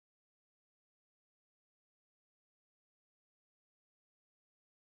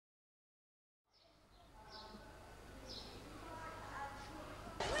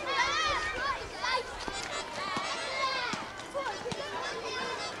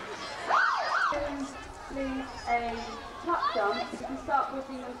complete a tuck jump, you can start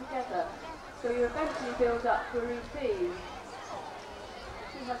putting them together. So you eventually build up to a routine.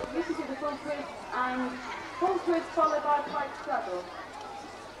 You have to listen to the full twist and full twist followed by a pike straddle.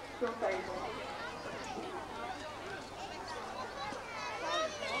 It's your favourite.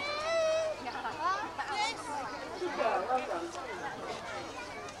 Good girl, well done.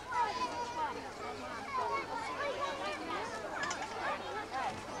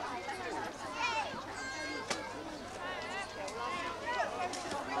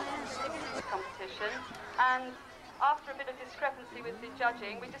 Competition, and after a bit of discrepancy with the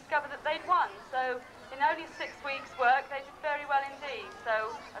judging, we discovered that they'd won. So in only 6 weeks' work, they did very well indeed.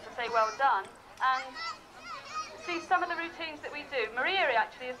 So, as I say, well done. And see some of the routines that we do. Maria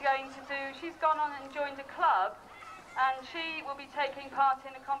actually is going to do, she's gone on and joined a club, and she will be taking part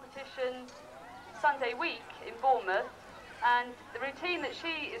in a competition Sunday week in Bournemouth. And the routine that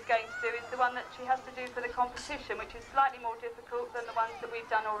she is going to do is the one that she has to do for the competition, which is slightly more difficult than the ones that we've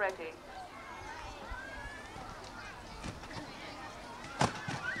done already.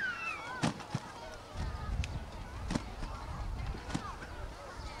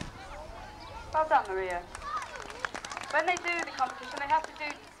 Well done, Maria. When they do the competition, they have to do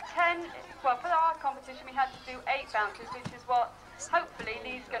 10, well, for our competition we had to do 8 bounces, which is what hopefully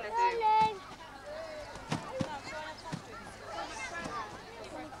Lee's going to do.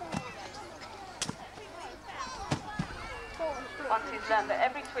 Once he's learned that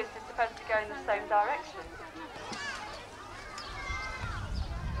every twist is supposed to go in the same direction.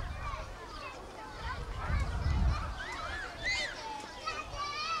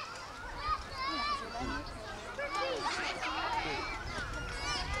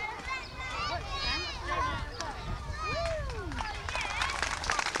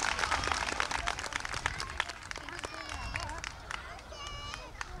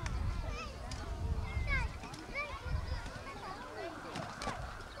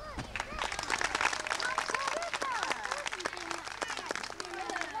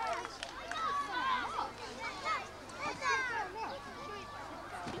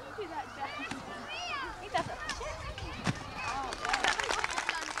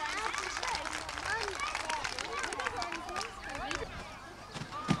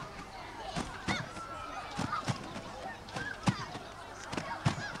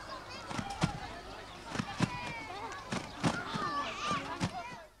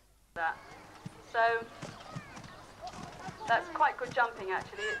 So that's quite good jumping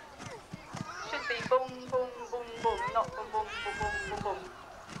actually. It should be boom, boom, boom, boom, not boom, boom, boom, boom, boom, boom.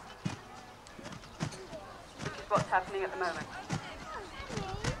 Which is what's happening at the moment.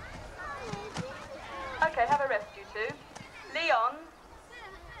 Okay, have a rest you two. Leon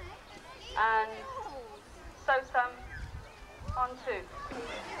and So-Sam on 2.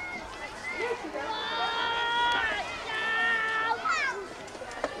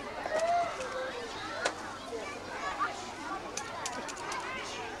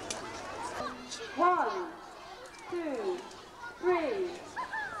 One, 2, 3,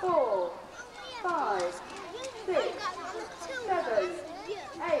 4, 5, 6, 7,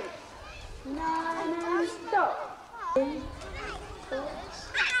 8, 9, and stop.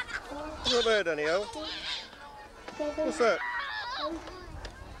 What's there, Danielle? What's that?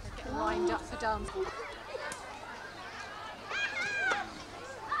 Lined up for dance.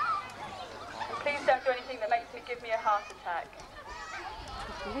 Please don't do anything that makes me give me a heart attack.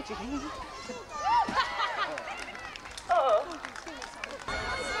 Oh.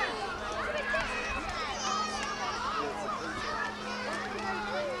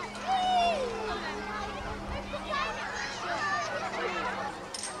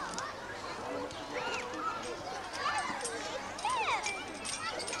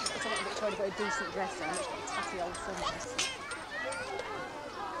 Trying to put a decent dress on, tatty old sunglasses.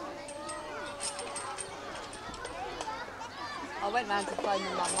 I went round to phone my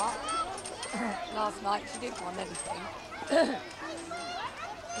mum up last night. She didn't want anything. We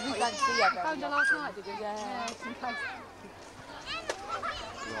don't see her very often. Phoned her last night, did you? Yeah, just in case.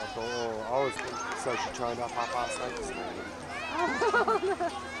 Yeah, I thought, oh, I was so she turned up 8:30 this morning.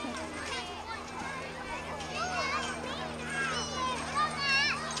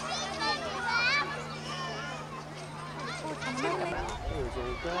 It was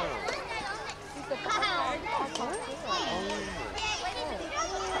all girls.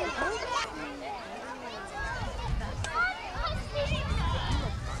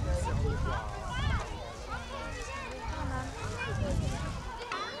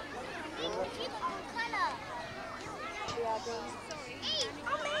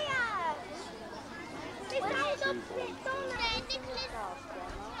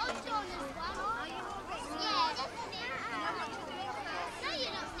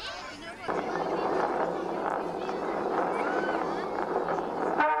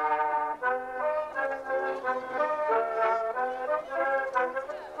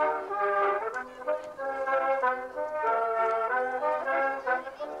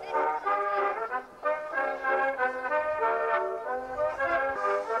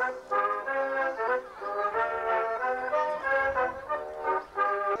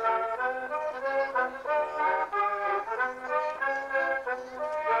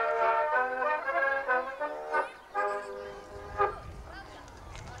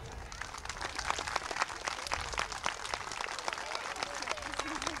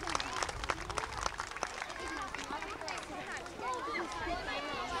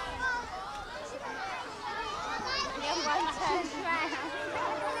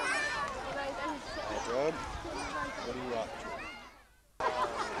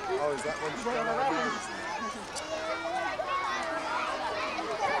 Oh, is that one? Is that one of them?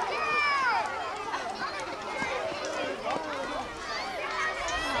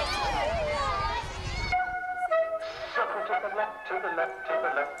 Circle to the left, to the left, to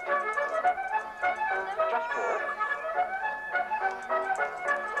the left. Just walk.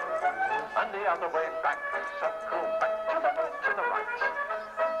 And the other way back, circle back to the right, to the right.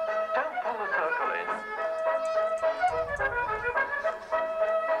 Don't pull the circle in.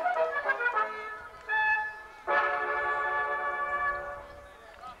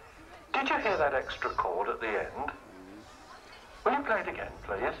 Did you hear that extra chord at the end? Will you play it again,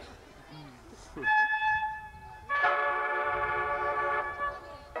 please?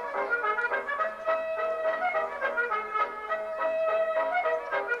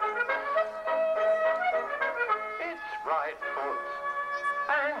 It's right foot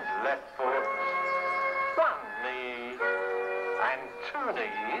and left foot. One knee and two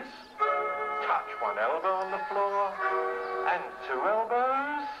knees. Touch one elbow on the floor and two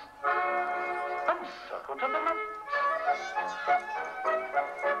elbows. And circle to the left.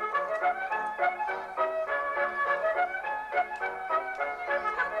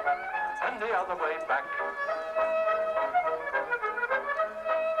 And the other way back.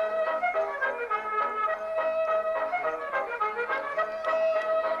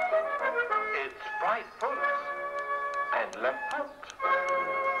 It's right foot and left foot.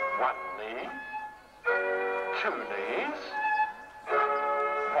 One knee, two knees,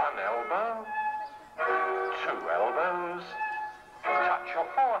 one elbow, two elbows. Touch your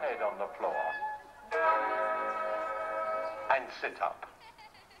forehead on the floor. And sit up.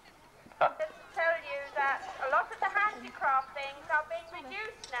 Just to tell you that a lot of the handicraft things are being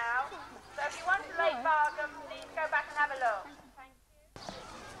reduced now. So if you want a late bargain, please go back and have a look.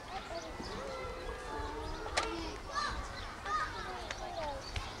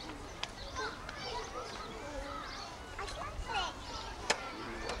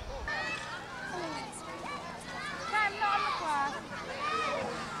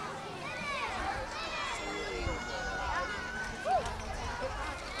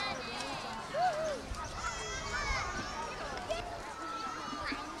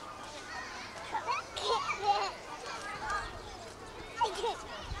 Thank you.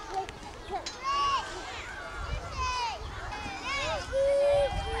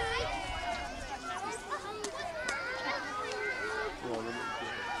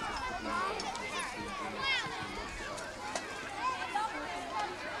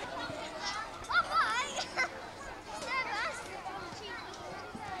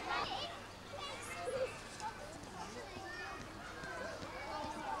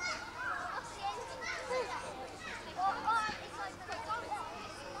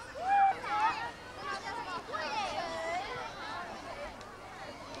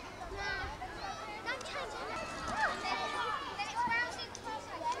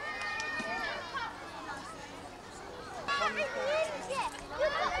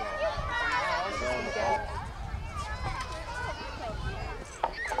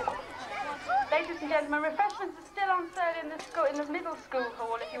 Ladies and gentlemen, refreshments are still on sale in the middle school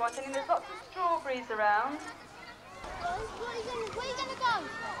hall if you want any. There's lots of strawberries around. Where are you going to go?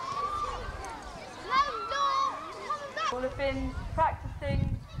 No, coming back. All have been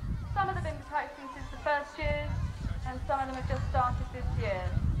practicing. Some of them have been practicing since the first years, and some of them have just started this year.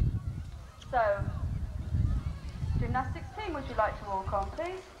 So, gymnastics team, would you like to walk on,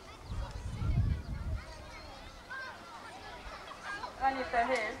 please? Only if they're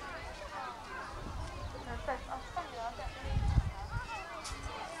his.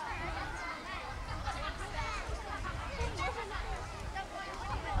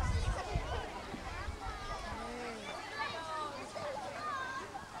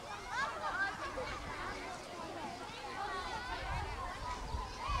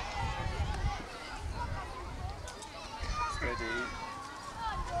 Ready.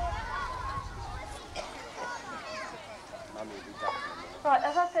 Mummy will be back in a minute. Right,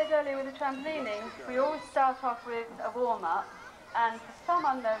 as I said earlier with the trampolining, we always start off with a warm-up, and for some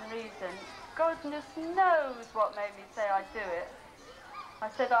unknown reason, goodness knows what made me say I'd do it. I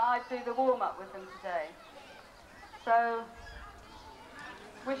said I'd do the warm-up with them today. So,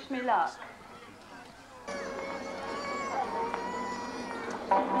 wish me luck.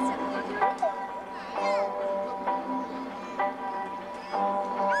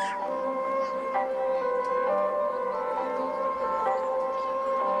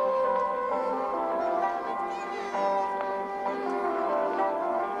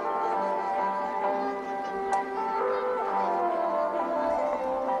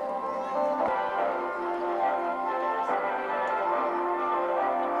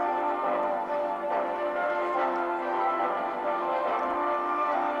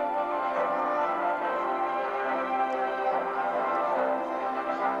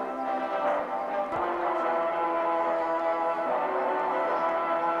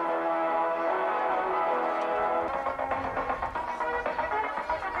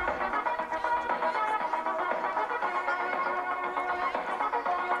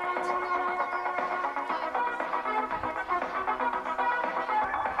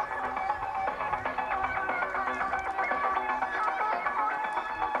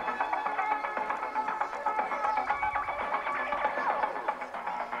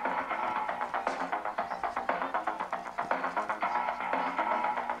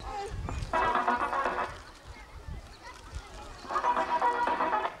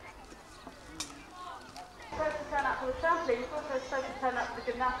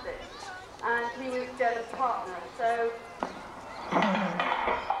 gymnastics, and he was Gerda's partner. So.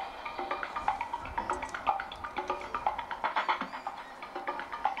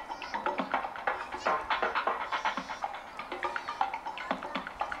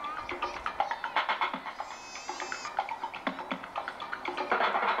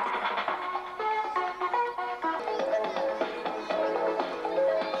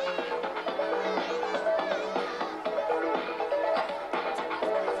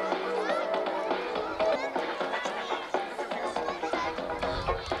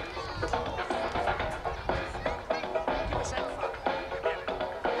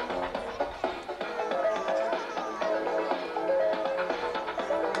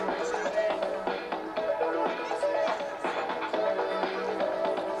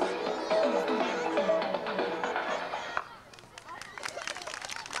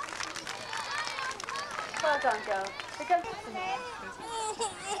 Well done, girl. Because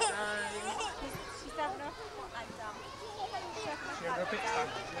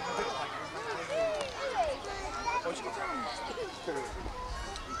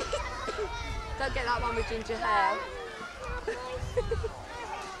Don't get that one with ginger hair.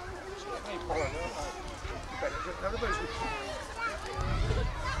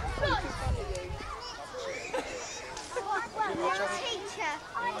 Teacher.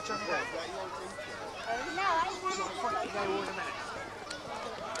 No,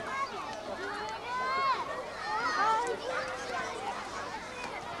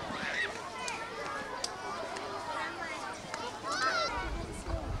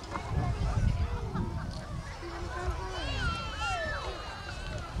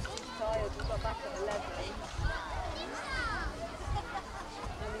 Tired, we got back at 11.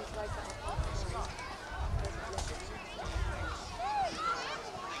 And he's like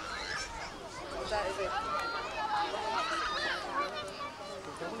that is it.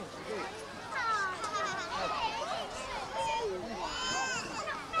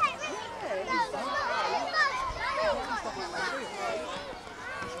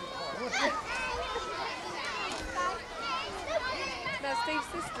 Now Steve's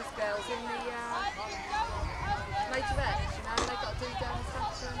sister's girls in the majorettes, you know, they got to do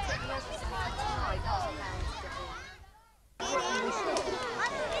demonstration and take the lessons tonight.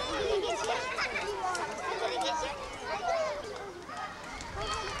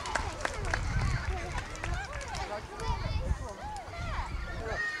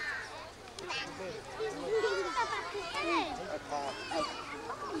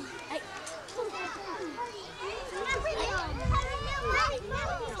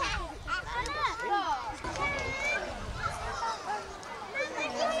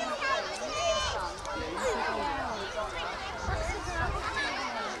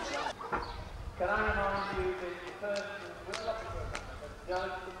 Can I remind you that your person will not be present, but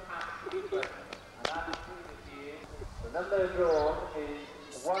judge has to be present, and that is who this year. The number drawn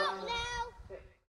is 1.